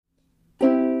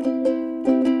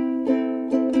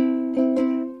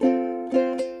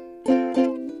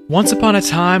Once upon a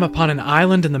time, upon an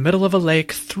island in the middle of a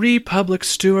lake, 3 public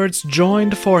stewards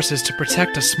joined forces to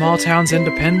protect a small town's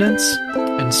independence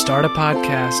and start a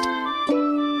podcast.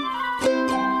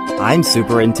 I'm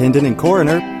Superintendent and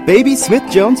Coroner Baby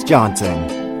Smith-Jones-Johnson.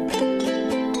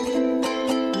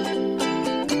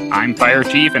 I'm Fire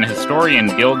Chief and Historian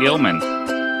Gil Gilman.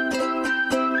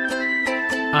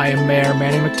 I am Mayor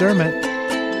Manny McDermott.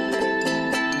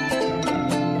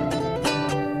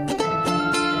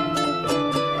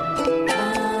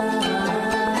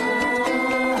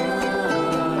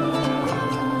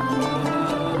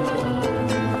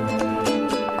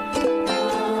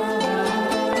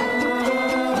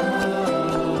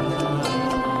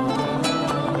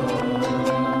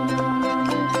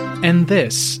 And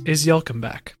this is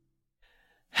Yolcomback.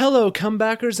 Hello,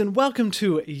 comebackers, and welcome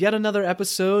to yet another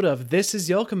episode of This is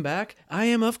Yolcomback. I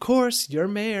am, of course, your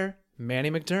mayor, Manny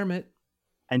McDermott.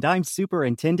 And I'm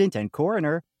Superintendent and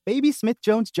Coroner Baby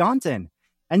Smith-Jones-Johnson.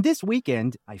 And this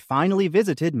weekend, I finally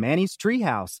visited Manny's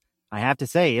treehouse. I have to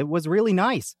say, it was really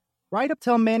nice. Right up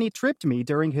till Manny tripped me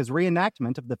during his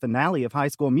reenactment of the finale of High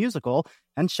School Musical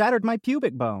and shattered my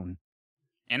pubic bone.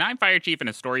 And I'm Fire Chief and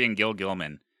Historian Gil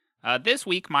Gilman. This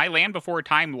week, my Land Before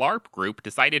Time LARP group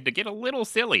decided to get a little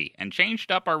silly and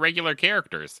changed up our regular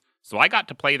characters, so I got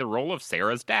to play the role of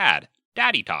Sarah's dad,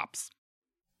 Daddy Tops.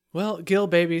 Well, Gil,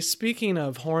 baby, speaking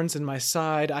of horns in my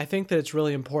side, I think that it's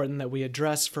really important that we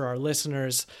address for our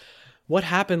listeners what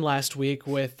happened last week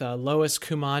with Lois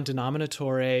Kuman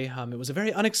Denominatore. It was a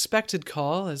very unexpected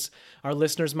call, as our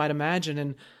listeners might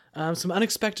imagine, and some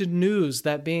unexpected news,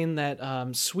 that being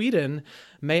that Sweden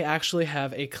may actually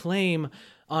have a claim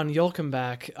on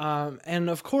Yolcomback. And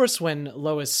of course, when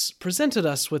Lois presented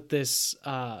us with this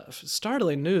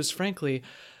startling news, frankly,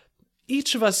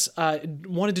 each of us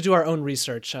wanted to do our own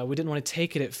research. We didn't want to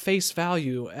take it at face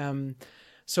value.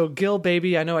 So Gil,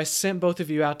 baby, I know I sent both of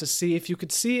you out to see if you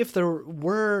could see if there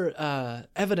were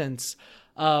evidence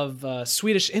of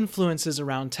Swedish influences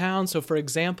around town. So for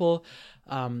example,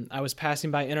 I was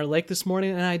passing by Inner Lake this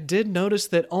morning, and I did notice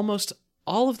that almost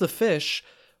all of the fish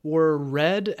were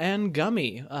red and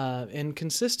gummy in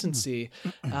consistency,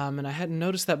 and I hadn't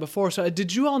noticed that before. So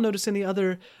did you all notice any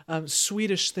other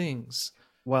Swedish things?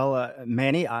 Well,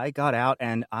 Manny, I got out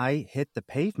and I hit the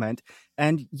pavement,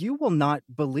 and you will not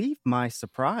believe my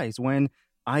surprise when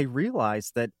I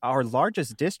realized that our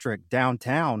largest district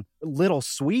downtown, Little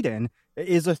Sweden,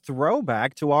 is a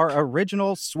throwback to our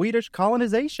original Swedish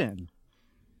colonization.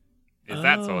 Is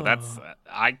that so?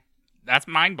 That's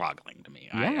mind-boggling to me.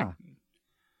 Yeah.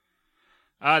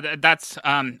 I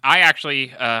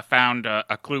actually found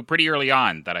a clue pretty early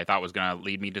on that I thought was going to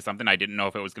lead me to something. I didn't know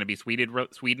if it was going to be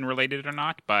Sweden related or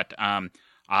not, but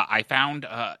I found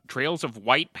trails of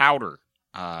white powder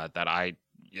that I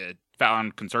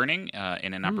found concerning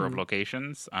in a number of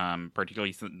locations,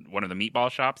 particularly one of the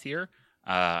meatball shops here.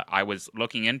 I was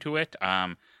looking into it.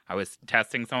 I was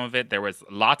testing some of it. There was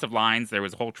lots of lines. There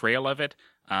was a whole trail of it.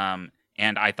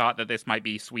 And I thought that this might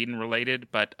be Sweden-related,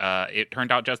 but it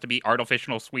turned out just to be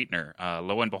artificial sweetener.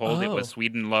 Lo and behold, It was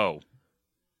Sweden Low.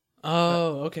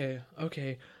 Oh, okay.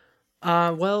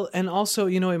 Well, and also,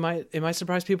 it might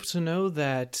surprise people to know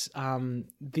that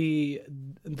the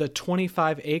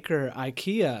 25-acre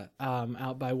IKEA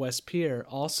out by West Pier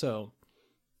also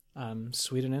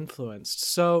Sweden-influenced.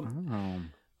 So. Oh.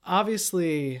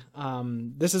 Obviously,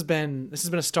 this has been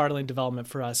a startling development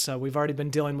for us. We've already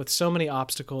been dealing with so many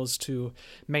obstacles to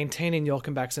maintaining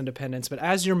Yolcomback's independence. But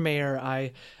as your mayor,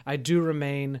 I do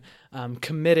remain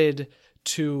committed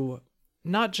to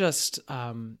not just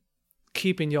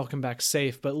keeping Yolcomback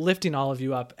safe, but lifting all of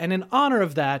you up. And in honor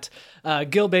of that,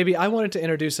 Gil, baby, I wanted to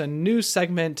introduce a new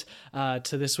segment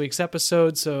to this week's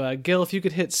episode. So, Gil, if you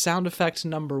could hit sound effect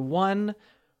number 1.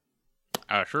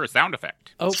 Sure, sound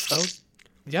effect. Oh.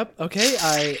 Yep. Okay.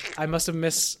 I must have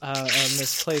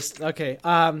misplaced. Okay.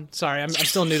 Sorry. I'm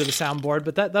still new to the soundboard,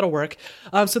 but that'll work.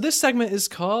 So this segment is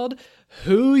called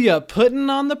 "Who Ya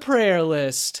Puttin' on the Prayer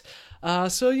List."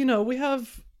 So we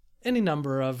have any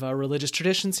number of religious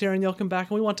traditions here in Yolcomback,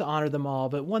 and we want to honor them all.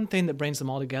 But one thing that brings them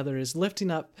all together is lifting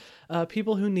up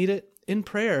people who need it in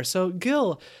prayer. So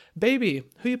Gil, baby,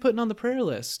 who you putting on the prayer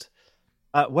list?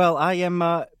 Well, I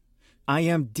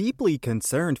am deeply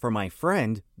concerned for my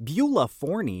friend, Beulah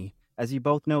Forney. As you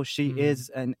both know, she is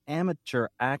an amateur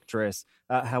actress.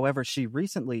 However, she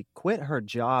recently quit her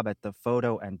job at the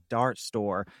photo and dart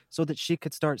store so that she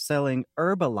could start selling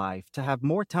Herbalife to have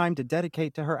more time to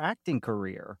dedicate to her acting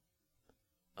career.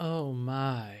 Oh,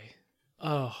 my.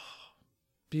 Oh,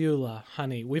 Beulah,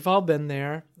 honey. We've all been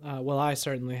there. Well, I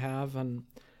certainly have. And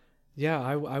yeah,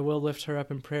 I will lift her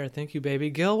up in prayer. Thank you, baby.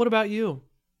 Gil, what about you?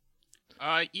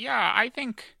 Yeah, I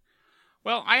think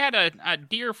Well, I had a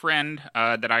dear friend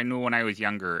that I knew when I was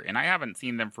younger, and I haven't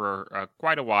seen them for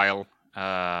quite a while.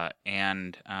 I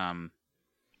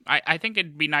think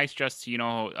it'd be nice just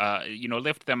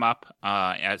lift them up.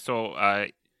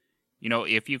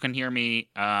 If you can hear me,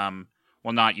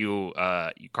 well, not you,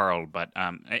 Carl, but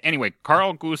anyway,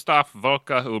 Carl Gustav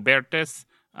Volka Hubertus.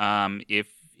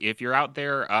 If you're out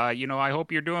there, I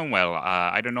hope you're doing well.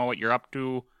 I don't know what you're up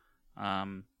to,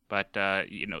 but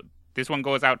this one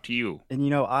goes out to you.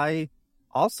 And I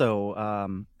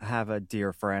also have a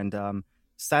dear friend.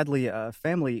 Sadly, a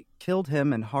family killed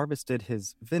him and harvested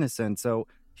his venison, so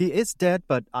he is dead,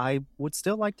 but I would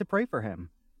still like to pray for him.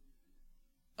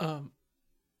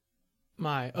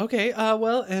 Okay.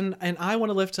 Well, and I want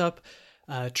to lift up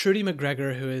Trudy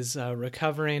McGregor, who is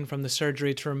recovering from the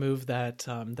surgery to remove that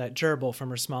gerbil from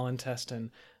her small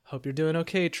intestine. Hope you're doing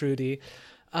okay, Trudy.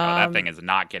 That thing is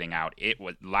not getting out. It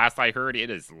was, last I heard, it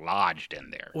is lodged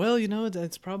in there. Well,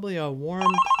 it's probably a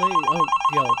warm place.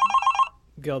 Oh,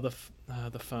 Gil, the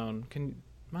phone.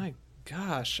 My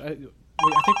gosh, I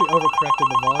think we overcorrected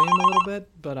the volume a little bit,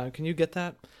 but can you get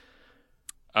that?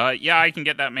 Yeah, I can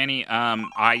get that, Manny.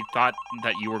 I thought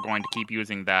that you were going to keep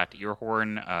using that ear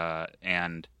horn, so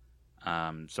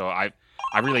I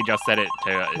really just set it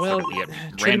to sort of be at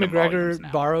Trudy random volumes McGregor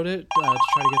now. borrowed it to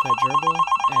try to get that gerbil,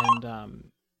 and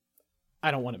I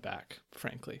don't want it back,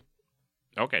 frankly.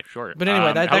 Okay, sure. But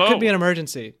anyway, that could be an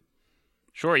emergency.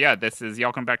 Sure, yeah. This is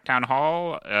Yelkenbeck Town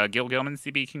Hall. Gil Gilman,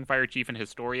 CB Fire Chief and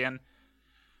Historian.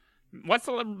 What's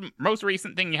the most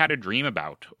recent thing you had a dream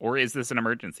about, or is this an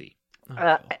emergency?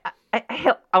 Oh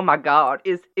my God!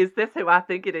 Is this who I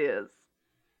think it is?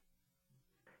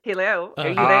 Hello, are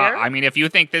you there? I mean, if you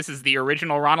think this is the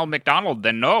original Ronald McDonald,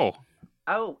 then no.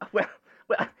 Oh well.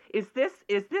 Is this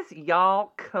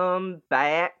y'all come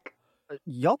back?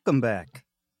 Yelkenbeck.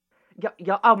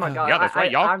 Oh my God! Yeah, that's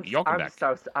right.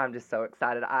 I'm just so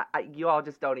excited. You all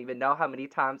just don't even know how many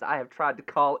times I have tried to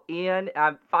call in.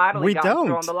 I'm finally got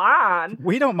through on the line.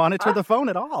 We don't monitor the phone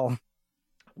at all.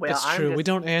 Well, it's true. We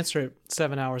don't answer it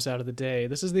 7 hours out of the day.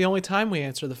 This is the only time we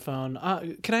answer the phone.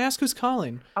 Can I ask who's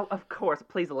calling? Oh, of course.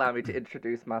 Please allow me to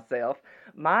introduce myself.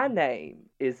 My name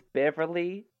is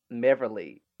Beverley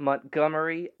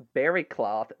Montgomery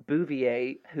Berrycloth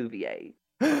Bouvier Huvier.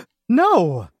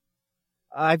 No!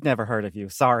 I've never heard of you.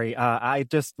 Sorry. I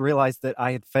just realized that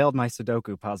I had failed my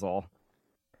Sudoku puzzle.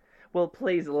 Well,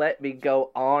 please let me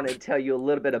go on and tell you a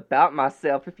little bit about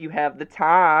myself if you have the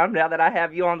time, now that I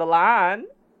have you on the line.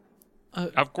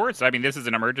 Of course. I mean, this is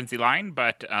an emergency line,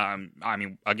 but,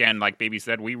 again, like Baby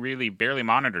said, we really barely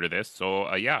monitor this. So,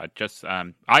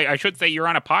 I should say you're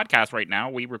on a podcast right now.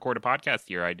 We record a podcast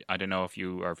here. I don't know if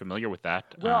you are familiar with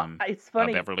that. Well, it's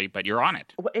funny. Beverly, but you're on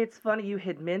it. Well, it's funny you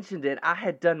had mentioned it. I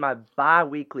had done my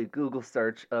bi-weekly Google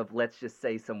search of, let's just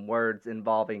say, some words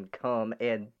involving come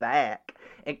and back,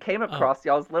 and came across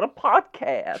y'all's little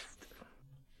podcast.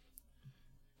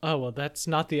 Oh, well, that's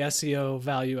not the SEO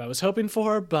value I was hoping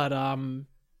for, but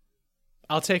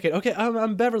I'll take it. Okay,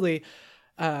 I'm Beverly.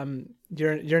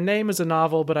 Your name is a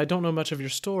novel, but I don't know much of your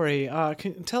story.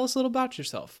 Can you tell us a little about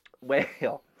yourself?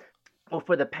 Well,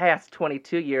 for the past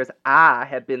 22 years, I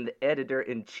have been the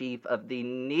editor-in-chief of the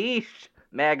niche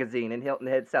magazine in Hilton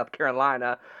Head, South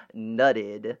Carolina,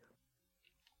 Nutted.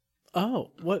 Oh,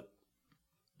 what?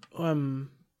 I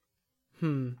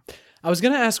was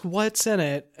gonna ask what's in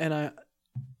it, and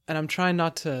I'm trying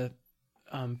not to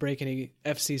break any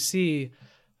FCC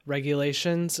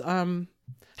regulations.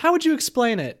 How would you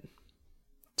explain it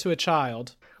to a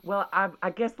child? Well, I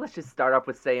guess let's just start off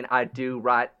with saying I do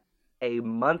write a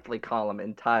monthly column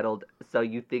entitled "So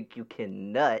You Think You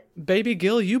Can Nut." Baby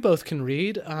Gil, you both can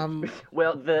read.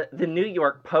 Well, the New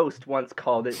York Post once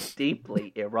called it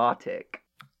deeply erotic.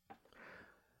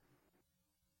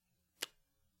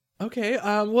 Okay.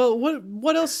 Well,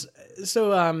 what else?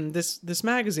 So, this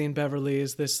magazine, Beverly,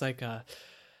 is this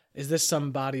is this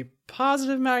some body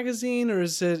positive magazine, or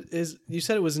is you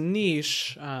said it was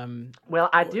niche? Well,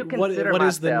 I do consider what myself.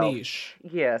 Is the niche?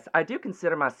 Yes, I do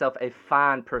consider myself a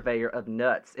fine purveyor of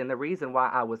nuts, and the reason why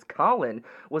I was calling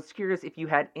was curious if you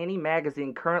had any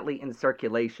magazine currently in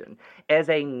circulation. As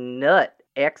a nut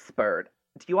expert,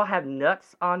 do you all have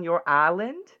nuts on your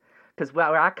island? Because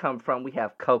where I come from, we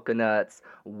have coconuts,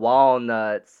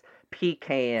 walnuts,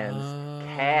 pecans,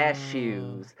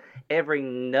 cashews, every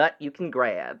nut you can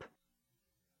grab.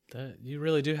 You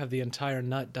really do have the entire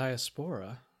nut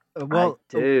diaspora. Well,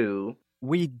 I do.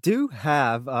 We do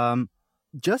have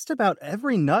just about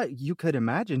every nut you could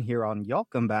imagine here on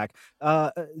Yelkenbeck.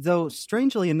 Though,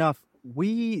 strangely enough,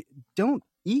 we don't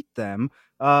eat them.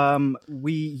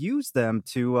 We use them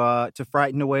to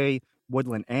frighten away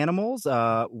woodland animals.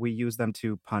 We use them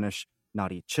to punish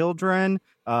naughty children.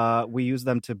 We use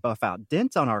them to buff out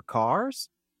dents on our cars.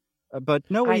 But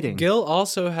no eating. Gil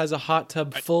also has a hot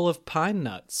tub full of pine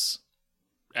nuts.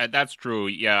 That's true.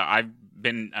 Yeah, I've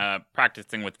been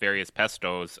practicing with various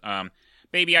pestos.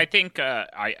 Baby, I think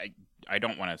I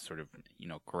don't want to sort of,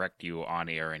 correct you on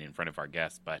air and in front of our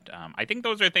guests, but I think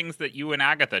those are things that you and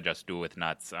Agatha just do with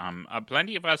nuts.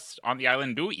 Plenty of us on the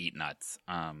island do eat nuts.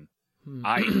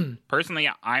 I personally,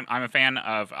 I'm a fan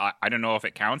of, I don't know if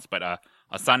it counts, but a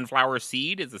sunflower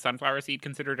seed. Is a sunflower seed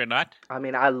considered a nut? I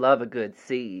mean, I love a good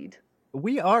seed.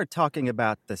 We are talking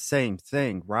about the same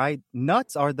thing, right?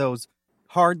 Nuts are those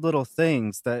hard little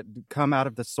things that come out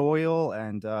of the soil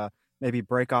and maybe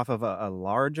break off of a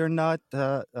larger nut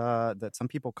that some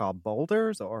people call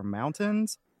boulders or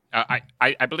mountains.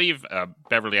 I believe,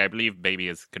 Beverly, I believe Baby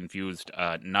is confused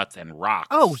nuts and rocks.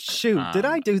 Oh, shoot. Did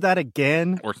I do that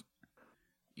again?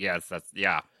 Yes,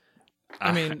 yeah.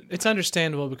 I mean, it's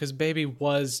understandable because Baby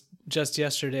was just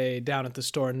yesterday down at the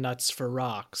store Nuts for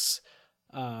Rocks,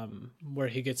 where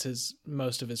he gets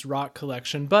most of his rock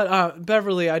collection. But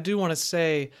Beverly, I do want to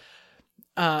say,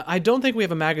 I don't think we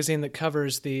have a magazine that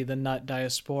covers the nut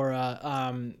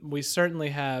diaspora. We certainly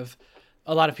have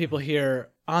a lot of people here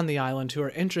on the island who are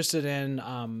interested in,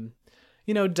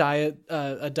 a diet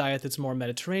that's more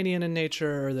Mediterranean in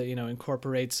nature, or that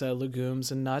incorporates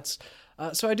legumes and nuts.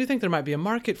 So I do think there might be a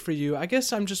market for you. I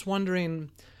guess I'm just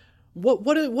wondering,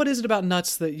 what is it about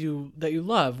nuts that you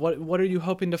love? What are you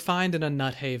hoping to find in a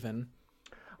nut haven?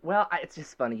 Well, it's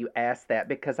just funny you ask that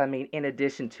because, I mean, in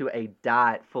addition to a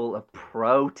diet full of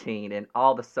protein and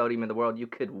all the sodium in the world you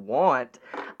could want,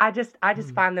 I just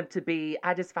find them to be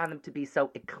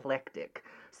so eclectic,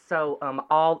 so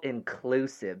all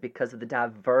inclusive because of the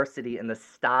diversity and the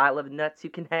style of nuts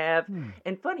you can have.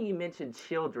 And funny you mentioned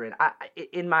children.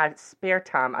 In my spare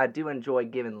time, I do enjoy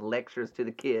giving lectures to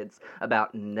the kids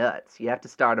about nuts. You have to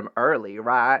start them early,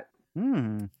 right?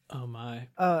 Oh my.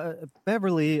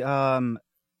 Beverly,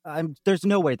 there's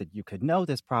no way that you could know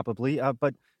this probably,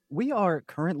 but we are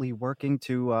currently working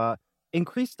to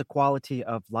increase the quality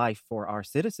of life for our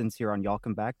citizens here on Y'all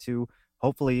Come Back to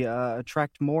hopefully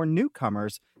attract more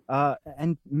newcomers.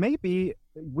 And maybe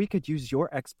we could use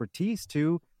your expertise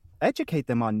to educate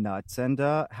them on nuts and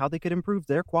how they could improve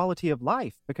their quality of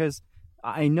life. Because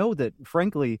I know that,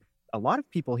 frankly, a lot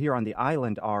of people here on the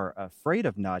island are afraid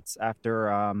of nuts after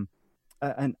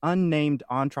an unnamed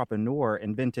entrepreneur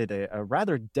invented a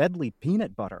rather deadly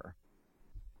peanut butter.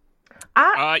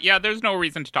 Yeah, there's no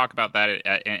reason to talk about that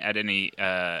at any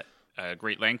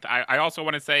great length. I also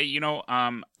want to say,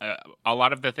 a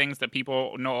lot of the things that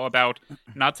people know about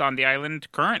nuts on the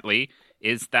island currently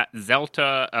is that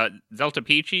Zelta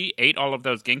Peachy ate all of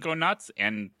those ginkgo nuts,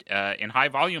 and in high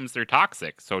volumes they're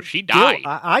toxic. So she died.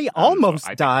 I almost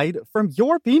died from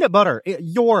your peanut butter.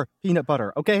 Your peanut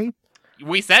butter, okay?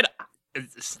 We said...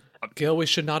 Gil, we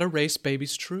should not erase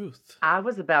Baby's truth. I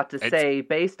was about to say,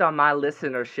 based on my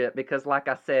listenership, because like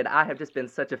I said, I have just been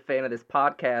such a fan of this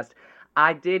podcast,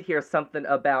 I did hear something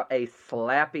about a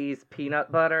Slappy's peanut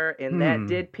butter, and that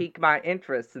did pique my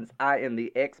interest since I am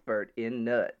the expert in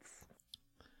nuts.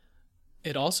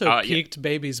 It also piqued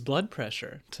Baby's blood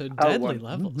pressure to deadly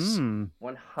levels.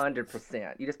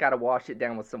 100%. You just got to wash it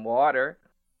down with some water.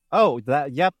 Oh,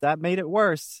 that made it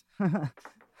worse.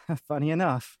 Funny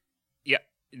enough. Yeah,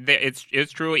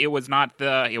 it's true. It was not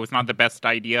the best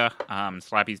idea.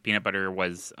 Slappy's peanut butter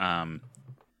was.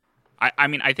 I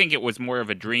mean, I think it was more of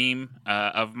a dream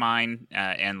of mine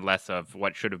and less of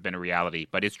what should have been a reality.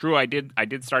 But it's true. I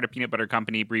did start a peanut butter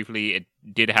company briefly. It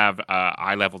did have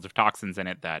high levels of toxins in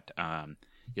it that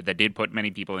did put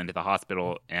many people into the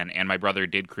hospital. And my brother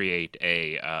did create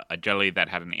a jelly that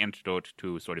had an antidote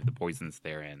to sort of the poisons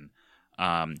therein.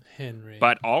 Henry.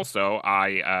 But also,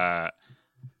 I'd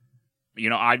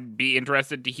be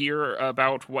interested to hear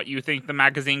about what you think the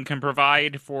magazine can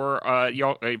provide for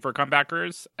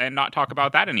comebackers, and not talk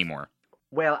about that anymore.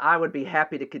 Well, I would be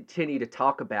happy to continue to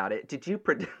talk about it. Did you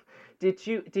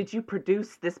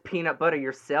produce this peanut butter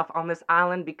yourself on this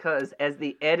island? Because as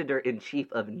the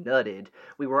editor-in-chief of Nutted,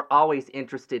 we were always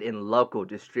interested in local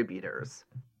distributors.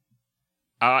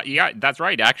 Yeah, that's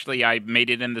right. Actually, I made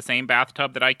it in the same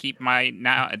bathtub that I keep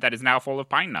that is now full of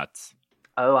pine nuts.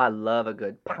 Oh, I love a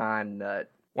good pine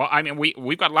nut. Well, I mean,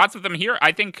 we've got lots of them here.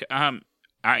 I think, I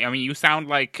mean, you sound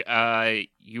like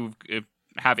you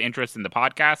have interest in the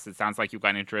podcast. It sounds like you've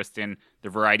got interest in the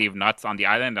variety of nuts on the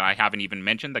island, and I haven't even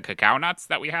mentioned the cacao nuts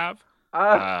that we have.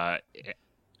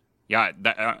 Yeah,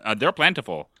 they're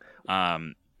plentiful.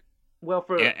 Well,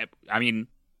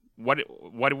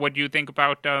 what do you think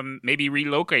about maybe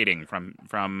relocating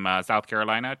from South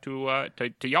Carolina to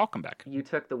Yalkenbeck? You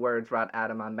took the words right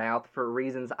out of my mouth. For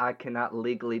reasons I cannot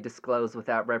legally disclose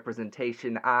without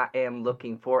representation, I am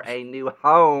looking for a new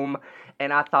home.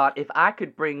 And I thought if I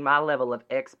could bring my level of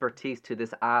expertise to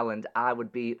this island, I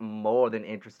would be more than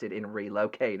interested in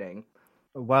relocating.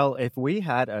 Well, if we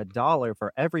had $1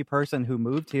 for every person who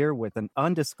moved here with an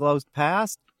undisclosed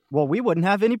past, well, we wouldn't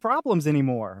have any problems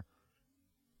anymore.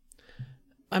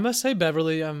 I must say,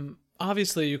 Beverley,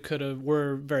 obviously you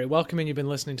we're very welcoming. You've been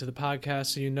listening to the podcast,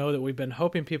 so you know that we've been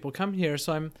hoping people come here.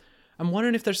 So I'm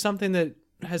wondering if there's something that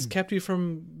has kept you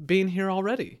from being here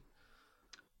already.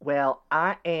 Well,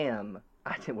 I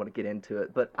didn't want to get into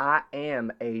it, but I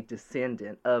am a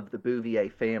descendant of the Bouvier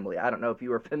family. I don't know if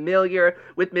you are familiar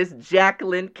with Miss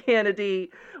Jacqueline Kennedy.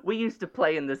 We used to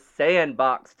play in the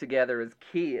sandbox together as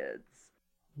kids.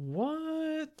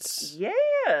 What?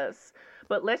 Yes.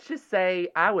 But let's just say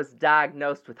I was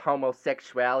diagnosed with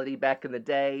homosexuality back in the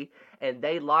day, and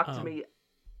they locked me.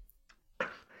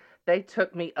 They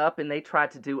took me up and they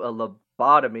tried to do a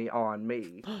lobotomy on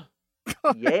me.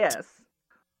 Yes.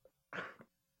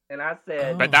 And I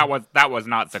said, but that was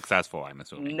not successful, I'm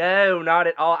assuming. No, not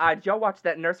at all. Did y'all watch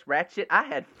that Nurse Ratched? I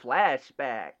had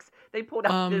flashbacks. They pulled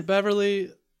out this.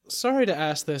 Beverley, sorry to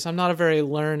ask this. I'm not a very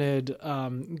learned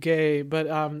gay, but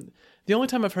the only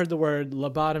time I've heard the word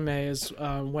lobotomy is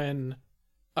when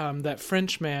that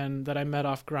French man that I met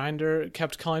off Grindr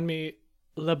kept calling me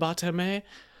lobotomy.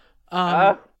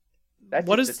 That's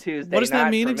what just a Tuesday what does that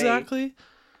night mean for me. exactly?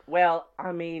 Well,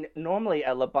 I mean, normally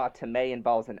a lobotomy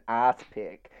involves an ice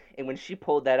pick. And when she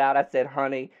pulled that out, I said,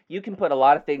 honey, you can put a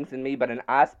lot of things in me, but an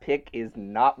ice pick is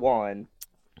not one.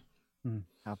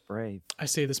 How brave. I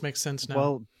see. This makes sense now.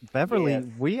 Well, Beverley, Yes.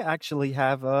 we actually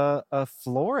have a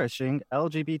flourishing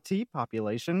LGBT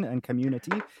population and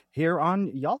community here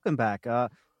on Yalkenbeck.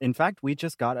 In fact, we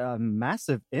just got a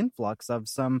massive influx of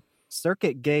some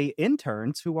circuit gay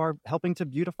interns who are helping to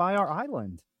beautify our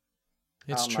island.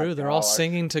 It's Oh my true. They're all gosh.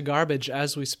 singing to garbage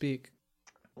as we speak.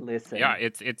 Listen. Yeah,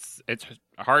 it's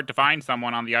hard to find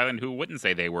someone on the island who wouldn't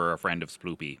say they were a friend of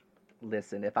Sploopy.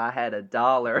 Listen, if I had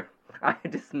 $1, I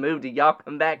could just move to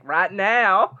Yalkenbeck right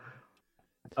now.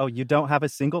 Oh, you don't have a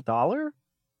single dollar?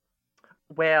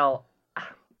 Well,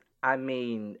 I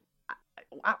mean,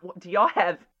 do y'all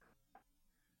have...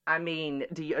 I mean,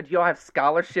 do y'all have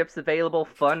scholarships available,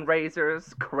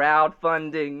 fundraisers,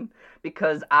 crowdfunding?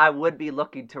 Because I would be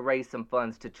looking to raise some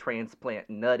funds to transplant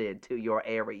Nutted to your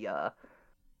area.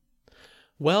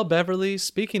 Well, Beverley,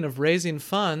 speaking of raising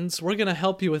funds, we're going to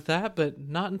help you with that, but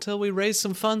not until we raise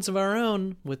some funds of our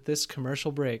own with this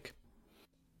commercial break.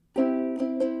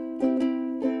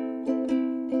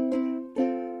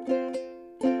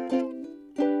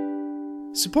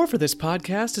 Support for this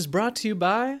podcast is brought to you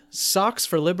by Socks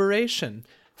for Liberation.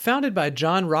 Founded by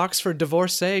John Roxford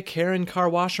divorcee Karen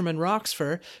Carwasherman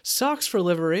Roxford, Socks for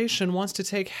Liberation wants to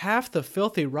take half the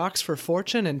filthy Roxford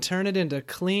fortune and turn it into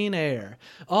clean air,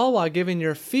 all while giving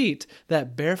your feet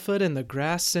that barefoot in the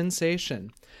grass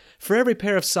sensation. For every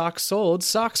pair of socks sold,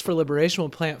 Socks for Liberation will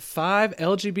plant 5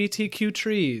 LGBTQ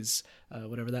trees,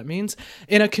 whatever that means,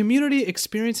 in a community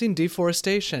experiencing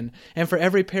deforestation. And for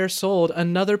every pair sold,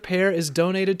 another pair is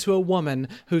donated to a woman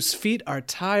whose feet are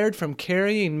tired from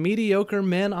carrying mediocre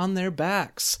men on their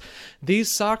backs. These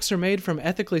socks are made from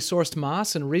ethically sourced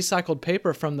moss and recycled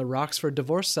paper from the Roxford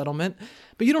divorce settlement.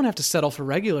 But you don't have to settle for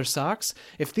regular socks.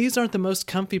 If these aren't the most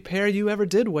comfy pair you ever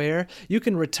did wear, you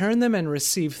can return them and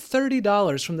receive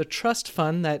 $30 from the trust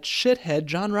fund that shithead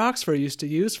John Roxford used to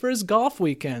use for his golf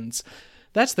weekends.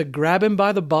 That's the grab him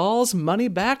by the balls, money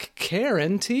back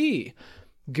guarantee.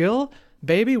 Gil,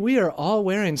 baby, we are all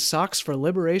wearing Socks for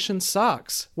Liberation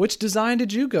socks. Which design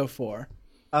did you go for?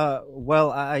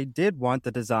 Well, I did want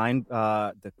the design,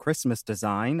 the Christmas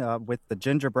design, with the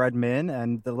gingerbread men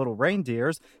and the little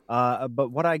reindeers.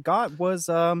 But what I got was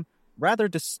rather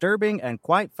disturbing and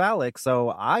quite phallic, so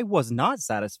I was not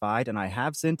satisfied, and I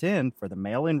have sent in for the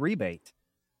mail-in rebate.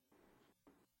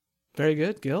 Very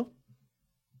good, Gil.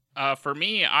 For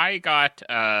me, I got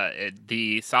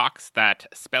the socks that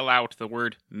spell out the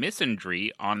word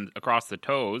misandry across the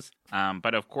toes.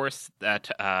 But of course,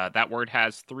 that word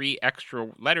has 3 extra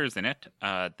letters in it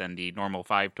than the normal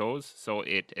 5 toes. So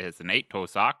it is an 8-toe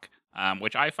sock,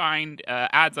 which I find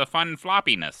adds a fun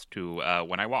floppiness to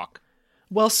when I walk.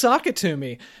 Well, sock it to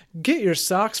me. Get your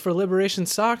Socks for Liberation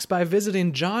socks by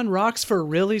visiting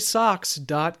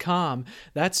johnroxforreallysocks.com.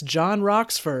 That's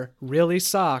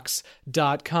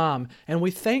johnroxforreallysocks.com. And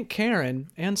we thank Karen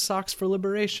and Socks for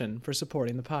Liberation for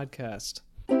supporting the podcast.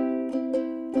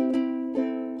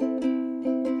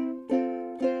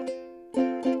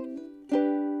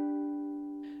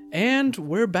 And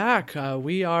we're back.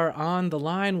 We are on the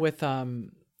line with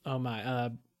I'm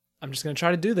just gonna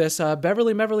try to do this.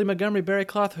 Beverley, Montgomery,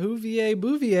 Berrycloth,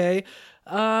 Bouvier.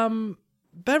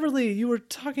 Beverley, you were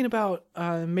talking about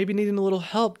maybe needing a little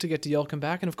help to get to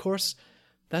Yolkenback, and of course,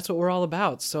 that's what we're all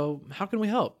about. So how can we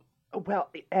help? Well,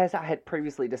 as I had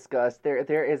previously discussed,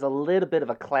 there is a little bit of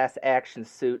a class action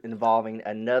suit involving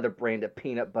another brand of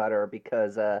peanut butter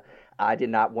because I did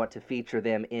not want to feature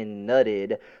them in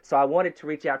Nutted. So I wanted to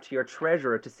reach out to your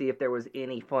treasurer to see if there was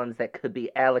any funds that could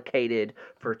be allocated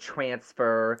for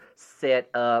transfer, set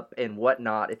up, and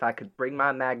whatnot if I could bring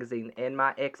my magazine and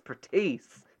my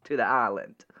expertise to the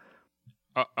island.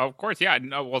 Of course, yeah.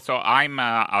 No, well, so I'm,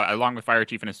 along with Fire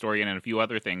Chief and Historian and a few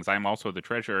other things, I'm also the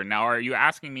treasurer. Now, are you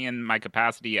asking me in my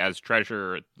capacity as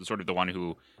treasurer, sort of the one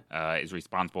who is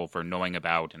responsible for knowing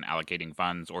about and allocating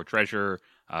funds, or treasurer,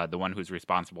 the one who's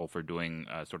responsible for doing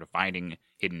sort of finding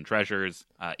hidden treasures?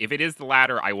 If it is the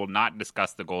latter, I will not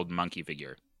discuss the golden monkey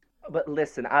figure. But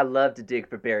listen, I love to dig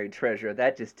for buried treasure.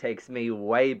 That just takes me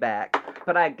way back.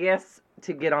 But I guess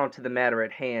to get on to the matter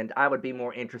at hand, I would be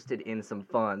more interested in some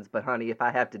funds. But honey, if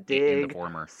I have to dig, in the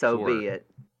former, so sure. be it.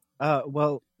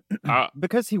 Well,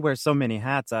 because he wears so many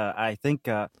hats, I think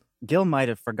Gil might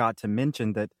have forgot to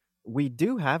mention that we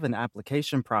do have an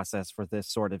application process for this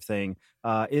sort of thing.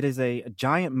 It is a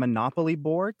giant Monopoly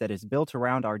board that is built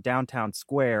around our downtown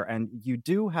square, and you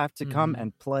do have to come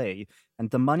and play. And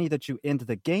the money that you end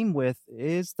the game with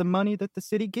is the money that the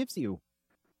city gives you.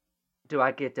 Do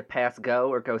I get to pass go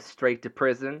or go straight to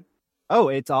prison? Oh,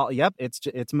 it's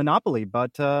Monopoly,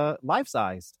 but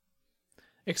life-sized.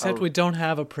 Except we don't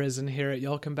have a prison here at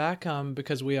Yolkenback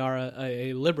because we are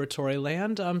a liberatory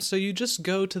land. So you just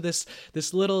go to this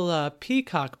little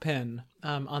peacock pen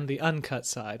on the uncut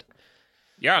side.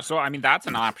 Yeah, so I mean that's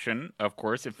an option, of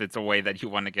course, if it's a way that you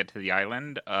want to get to the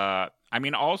island. I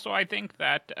mean, also I think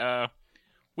that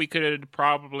we could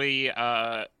probably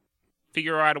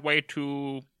figure out a way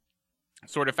to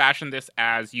sort of fashion this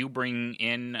as you bring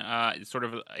in sort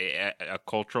of a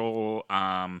cultural.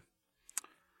 I'm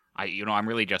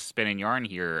really just spinning yarn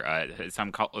here.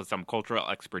 Some cultural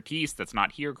expertise that's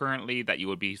not here currently, that you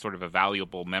would be sort of a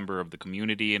valuable member of the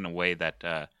community in a way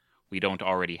that we don't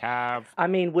already have. I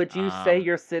mean, would you say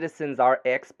your citizens are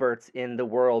experts in the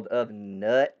world of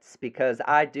nuts? Because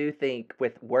I do think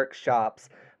with workshops,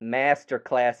 master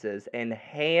classes, and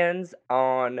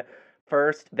hands-on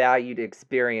first valued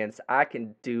experience, I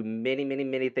can do many, many,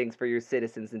 many things for your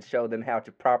citizens and show them how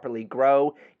to properly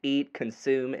grow, eat,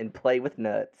 consume, and play with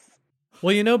nuts.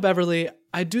 Well, Beverley,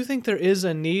 I do think there is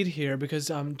a need here because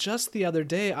just the other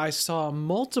day I saw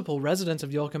multiple residents of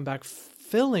Yolkenback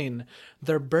filling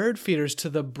their bird feeders to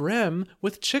the brim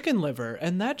with chicken liver,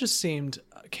 and that just seemed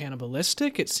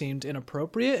cannibalistic, it seemed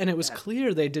inappropriate, and it was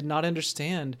clear they did not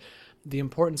understand the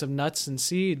importance of nuts and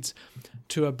seeds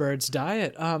to a bird's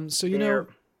diet.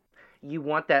 You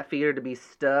want that feeder to be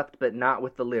stuffed, but not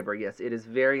with the liver. Yes, it is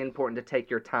very important to take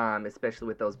your time, especially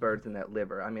with those birds and that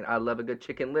liver. I mean, I love a good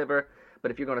chicken liver, but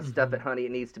if you're going to stuff it, honey,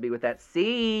 it needs to be with that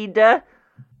seed. I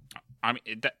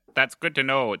mean, that's good to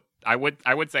know. I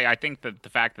would say I think that the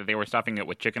fact that they were stuffing it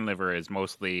with chicken liver is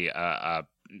mostly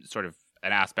sort of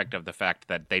an aspect of the fact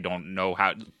that they don't know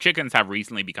how. Chickens have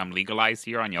recently become legalized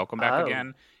here on Yolkenback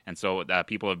again, and so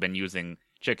people have been using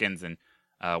chickens in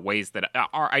ways that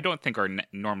I don't think are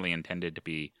normally intended to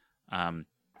be.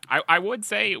 I would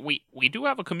say we do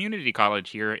have a community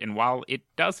college here, and while it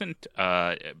doesn't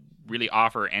really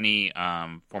offer any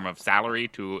form of salary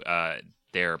to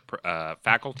their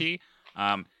faculty,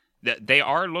 they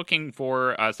are looking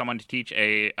for someone to teach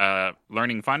a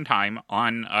learning fun time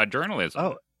on journalism.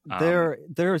 Oh.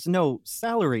 There's no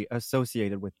salary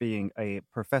associated with being a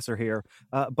professor here,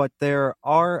 but there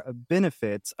are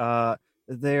benefits.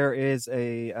 There is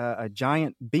a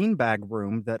giant beanbag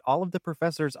room that all of the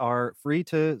professors are free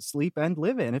to sleep and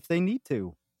live in if they need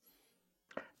to.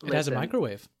 It has a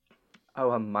microwave. Oh,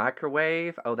 a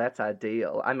microwave? Oh, that's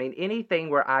ideal. I mean,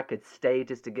 anything where I could stay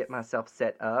just to get myself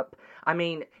set up. I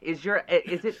mean, is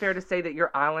it fair to say that your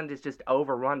island is just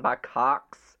overrun by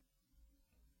cocks?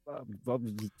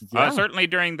 Certainly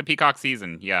during the peacock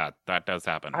season, yeah, that does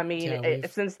happen. I mean,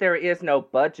 since there is no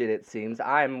budget, it seems,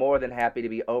 I am more than happy to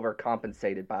be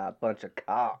overcompensated by a bunch of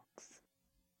cocks.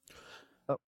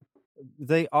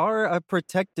 They are a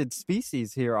protected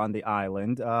species here on the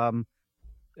island,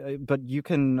 but you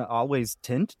can always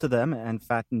tend to them and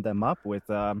fatten them up with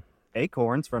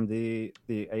acorns from the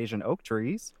Asian oak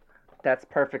trees. That's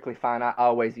perfectly fine. I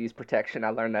always use protection.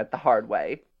 I learned that the hard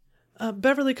way.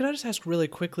 Beverley, can I just ask really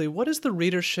quickly, what is the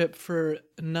readership for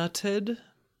Nutted,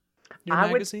 your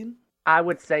magazine? I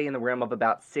would say in the realm of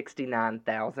about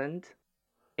 69,000.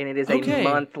 and it is Okay.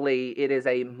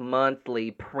 a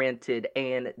monthly printed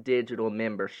and digital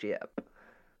membership.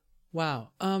 Wow.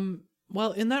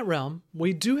 Well, in that realm,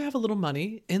 we do have a little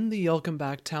money in the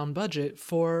Yelkenbach town budget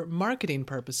for marketing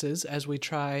purposes as we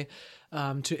try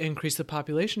to increase the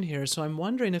population here. So I'm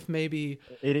wondering if maybe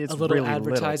It is a little really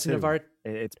advertising of too. our...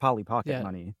 It's Polly Pocket Yeah.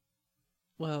 money.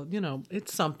 Well,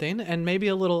 it's something, and maybe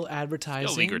a little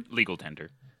advertising Still legal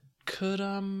tender. could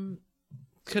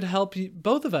help you,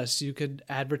 both of us. You could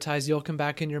advertise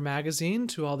Yelkenbach in your magazine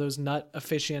to all those nut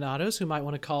aficionados who might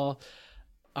want to call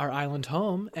our island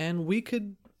home, and we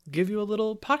could give you a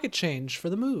little pocket change for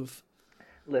the move.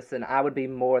 Listen, I would be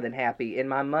more than happy. In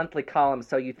my monthly column,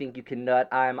 So You Think You Can Nut,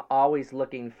 I'm always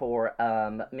looking for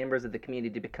members of the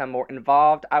community to become more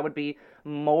involved. I would be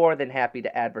more than happy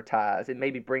to advertise and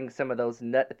maybe bring some of those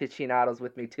nut aficionados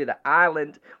with me to the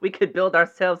island. We could build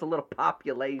ourselves a little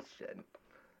population.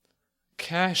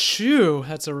 Cashew,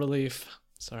 that's a relief.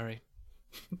 Sorry.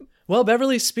 Well,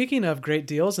 Beverley, speaking of great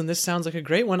deals, and this sounds like a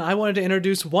great one, I wanted to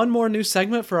introduce one more new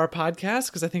segment for our podcast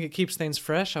because I think it keeps things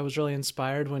fresh. I was really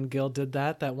inspired when Gil did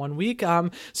that 1 week.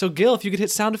 So, Gil, if you could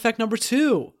hit sound effect number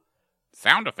 2.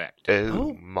 Sound effect.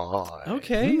 Oh my.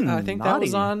 Okay, I think that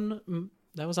was naughty.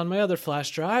 on my other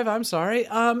flash drive. I'm sorry.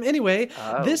 Anyway,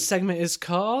 This segment is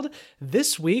called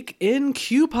This Week in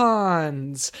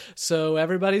Coupons. So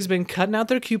everybody's been cutting out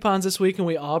their coupons this week, and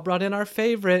we all brought in our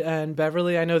favorite. And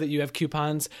Beverley, I know that you have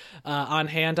coupons on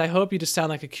hand. I hope you just sound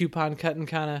like a coupon cutting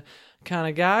kind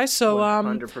of guy. So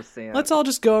 100%. let's all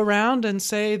just go around and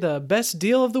say the best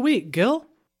deal of the week. Gil?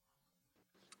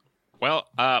 Well,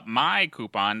 my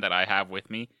coupon that I have with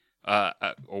me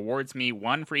awards me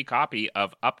 1 free copy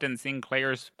of Upton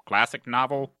Sinclair's classic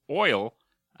novel, Oil,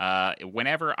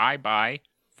 whenever I buy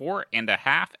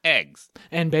 4.5 eggs.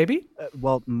 And baby?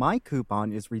 Well, my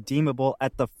coupon is redeemable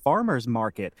at the farmer's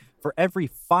market. For every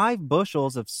 5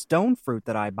 bushels of stone fruit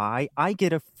that I buy, I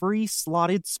get a free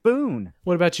slotted spoon.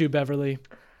 What about you, Beverley?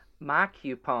 My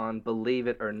coupon, believe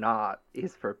it or not,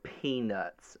 is for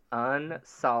peanuts,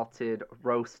 unsalted,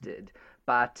 roasted.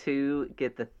 Buy 2,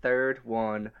 get the third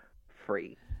one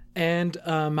free. And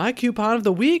my coupon of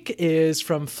the week is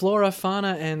from Flora,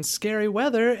 Fauna, and Scary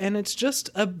Weather, and it's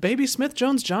just a Baby Smith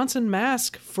Jones Johnson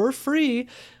mask for free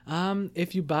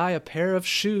if you buy a pair of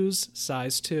shoes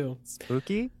size 2.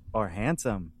 Spooky or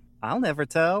handsome? I'll never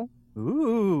tell.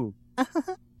 Ooh.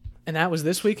 And that was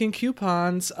This Week in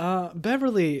Coupons.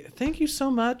 Beverley, thank you so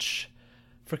much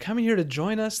for coming here to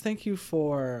join us. Thank you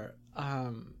for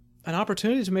an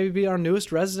opportunity to maybe be our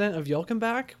newest resident of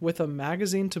Yelkenbach with a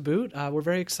magazine to boot. We're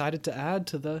very excited to add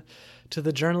to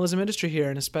the journalism industry here,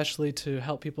 and especially to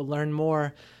help people learn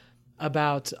more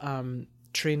about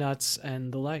tree nuts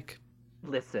and the like.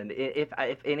 Listen,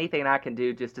 if anything I can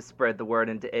do just to spread the word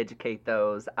and to educate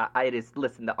those,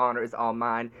 the honor is all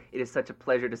mine. It is such a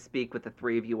pleasure to speak with the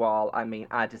 3 of you all. I mean,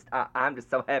 I'm just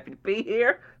so happy to be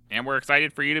here. And we're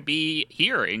excited for you to be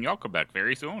here in Yelkenbach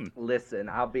very soon. Listen,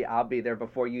 I'll be there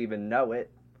before you even know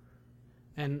it.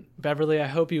 And Beverley, I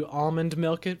hope you almond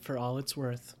milk it for all it's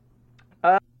worth.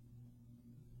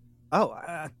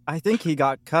 I think he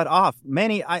got cut off.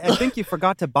 Manny, I think you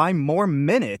forgot to buy more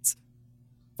minutes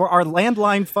for our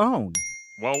landline phone.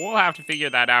 Well, we'll have to figure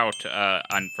that out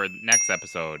for next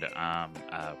episode,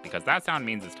 because that sound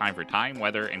means it's time for time,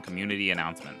 weather, and community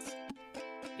announcements.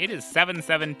 It is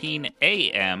 7:17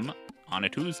 a.m. on a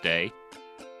Tuesday,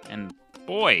 and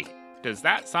boy, does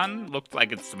that sun look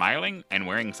like it's smiling and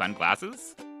wearing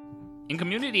sunglasses? In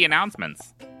community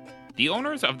announcements, the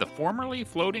owners of the formerly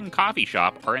floating coffee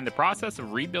shop are in the process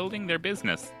of rebuilding their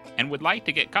business and would like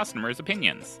to get customers'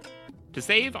 opinions. To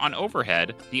save on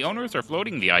overhead, the owners are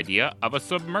floating the idea of a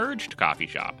submerged coffee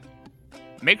shop.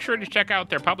 Make sure to check out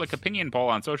their public opinion poll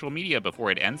on social media before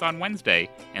it ends on Wednesday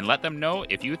and let them know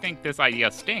if you think this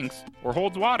idea stinks or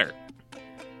holds water.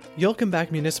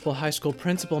 Yelkenbach Municipal High School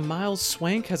Principal Miles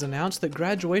Swank has announced that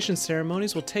graduation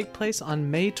ceremonies will take place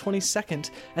on May 22nd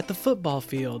at the football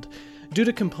field. Due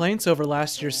to complaints over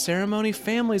last year's ceremony,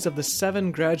 families of the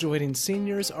 7 graduating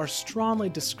seniors are strongly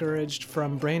discouraged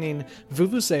from bringing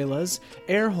vuvuzelas,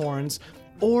 air horns,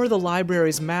 or the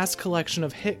library's mass collection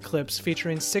of hit clips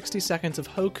featuring 60 seconds of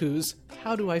Hoku's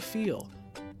How Do I Feel?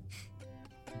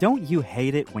 Don't you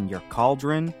hate it when your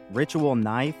cauldron, ritual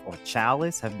knife, or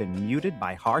chalice have been muted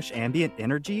by harsh ambient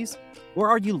energies? Or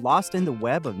are you lost in the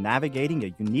web of navigating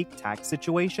a unique tax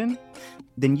situation?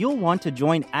 Then you'll want to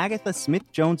join Agatha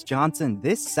Smith Jones Johnson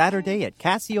this Saturday at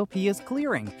Cassiopeia's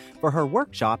Clearing for her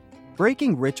workshop,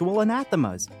 Breaking Ritual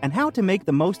Anathemas, and how to make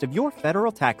the most of your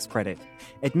federal tax credit.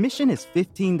 Admission is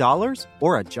 $15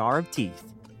 or a jar of teeth.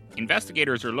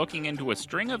 Investigators are looking into a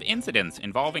string of incidents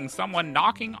involving someone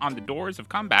knocking on the doors of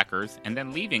comebackers and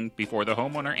then leaving before the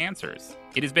homeowner answers.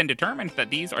 It has been determined that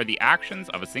these are the actions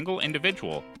of a single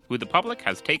individual, who the public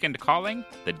has taken to calling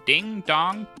the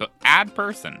ding-dong bad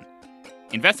person.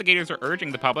 Investigators are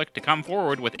urging the public to come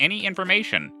forward with any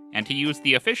information and to use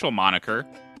the official moniker,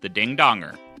 the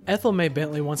ding-donger. Ethel May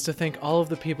Bentley wants to thank all of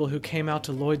the people who came out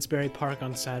to Lloydsbury Park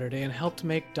on Saturday and helped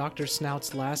make Dr.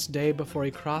 Snout's last day before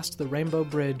he crossed the Rainbow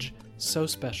Bridge so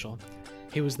special.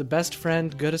 He was the best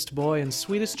friend, goodest boy, and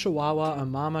sweetest chihuahua a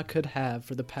mama could have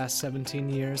for the past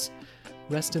 17 years.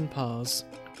 Rest in pause.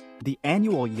 The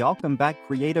annual Yalkenbach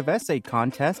Creative Essay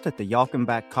Contest at the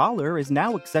Yalkenbach Collar is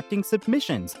now accepting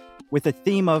submissions with a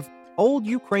theme of old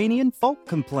Ukrainian folk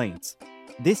complaints.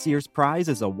 This year's prize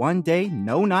is a one-day,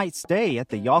 no-night stay at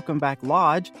the Yalkenbach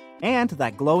Lodge and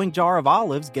that glowing jar of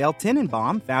olives Gail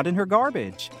Tenenbaum found in her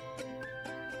garbage.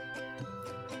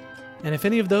 And if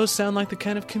any of those sound like the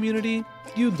kind of community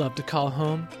you'd love to call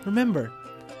home, remember,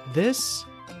 this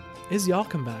is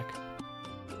Yalkenbach.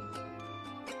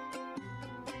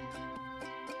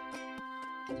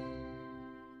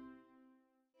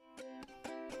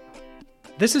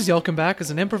 This is Yalkenbach is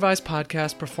an improvised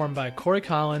podcast performed by Corey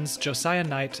Collins, Josiah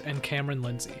Knight, and Cameron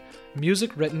Lindsay.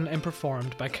 Music written and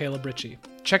performed by Caleb Ritchie.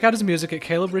 Check out his music at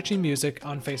Caleb Ritchie Music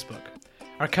on Facebook.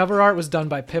 Our cover art was done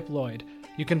by Pip Lloyd.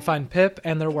 You can find Pip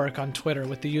and their work on Twitter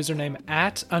with the username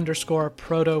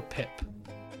 @_protopip.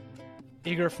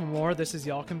 Eager for more This is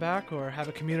Yalkenbach, or have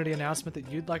a community announcement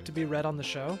that you'd like to be read on the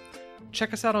show?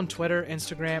 Check us out on Twitter,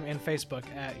 Instagram, and Facebook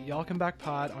at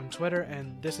YalkenbachPod on Twitter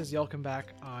and This is Yalkenbach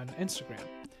on Instagram.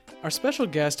 Our special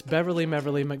guest, Beverley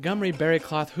Montgomery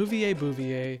Berrycloth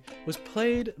Bouvier, was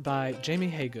played by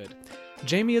Jamie Haygood.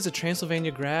 Jamie is a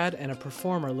Transylvania grad and a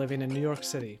performer living in New York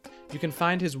City. You can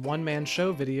find his one-man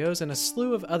show videos and a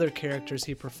slew of other characters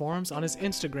he performs on his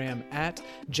Instagram at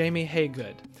Jamie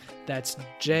Haygood. That's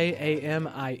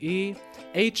JamieHagood.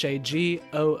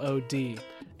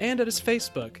 And at his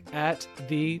Facebook at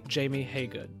The Jamie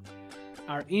Haygood.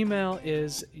 Our email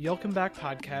is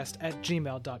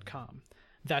yalkenbachpodcast@gmail.com.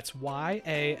 That's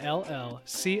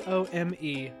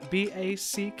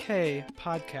YALLCOMEBACK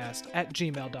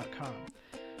podcast@gmail.com.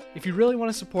 If you really want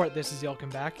to support This is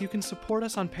Yalkenbach, you can support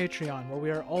us on Patreon, where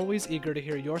we are always eager to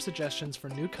hear your suggestions for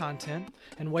new content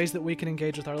and ways that we can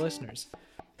engage with our listeners.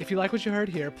 If you like what you heard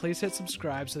here, please hit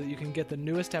subscribe so that you can get the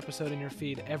newest episode in your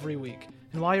feed every week.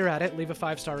 And while you're at it, leave a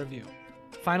 5-star review.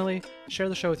 Finally, share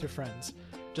the show with your friends.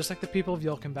 Just like the people of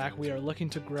Yalkenbach, we are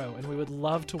looking to grow, and we would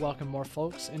love to welcome more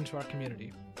folks into our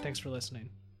community. Thanks for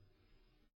listening.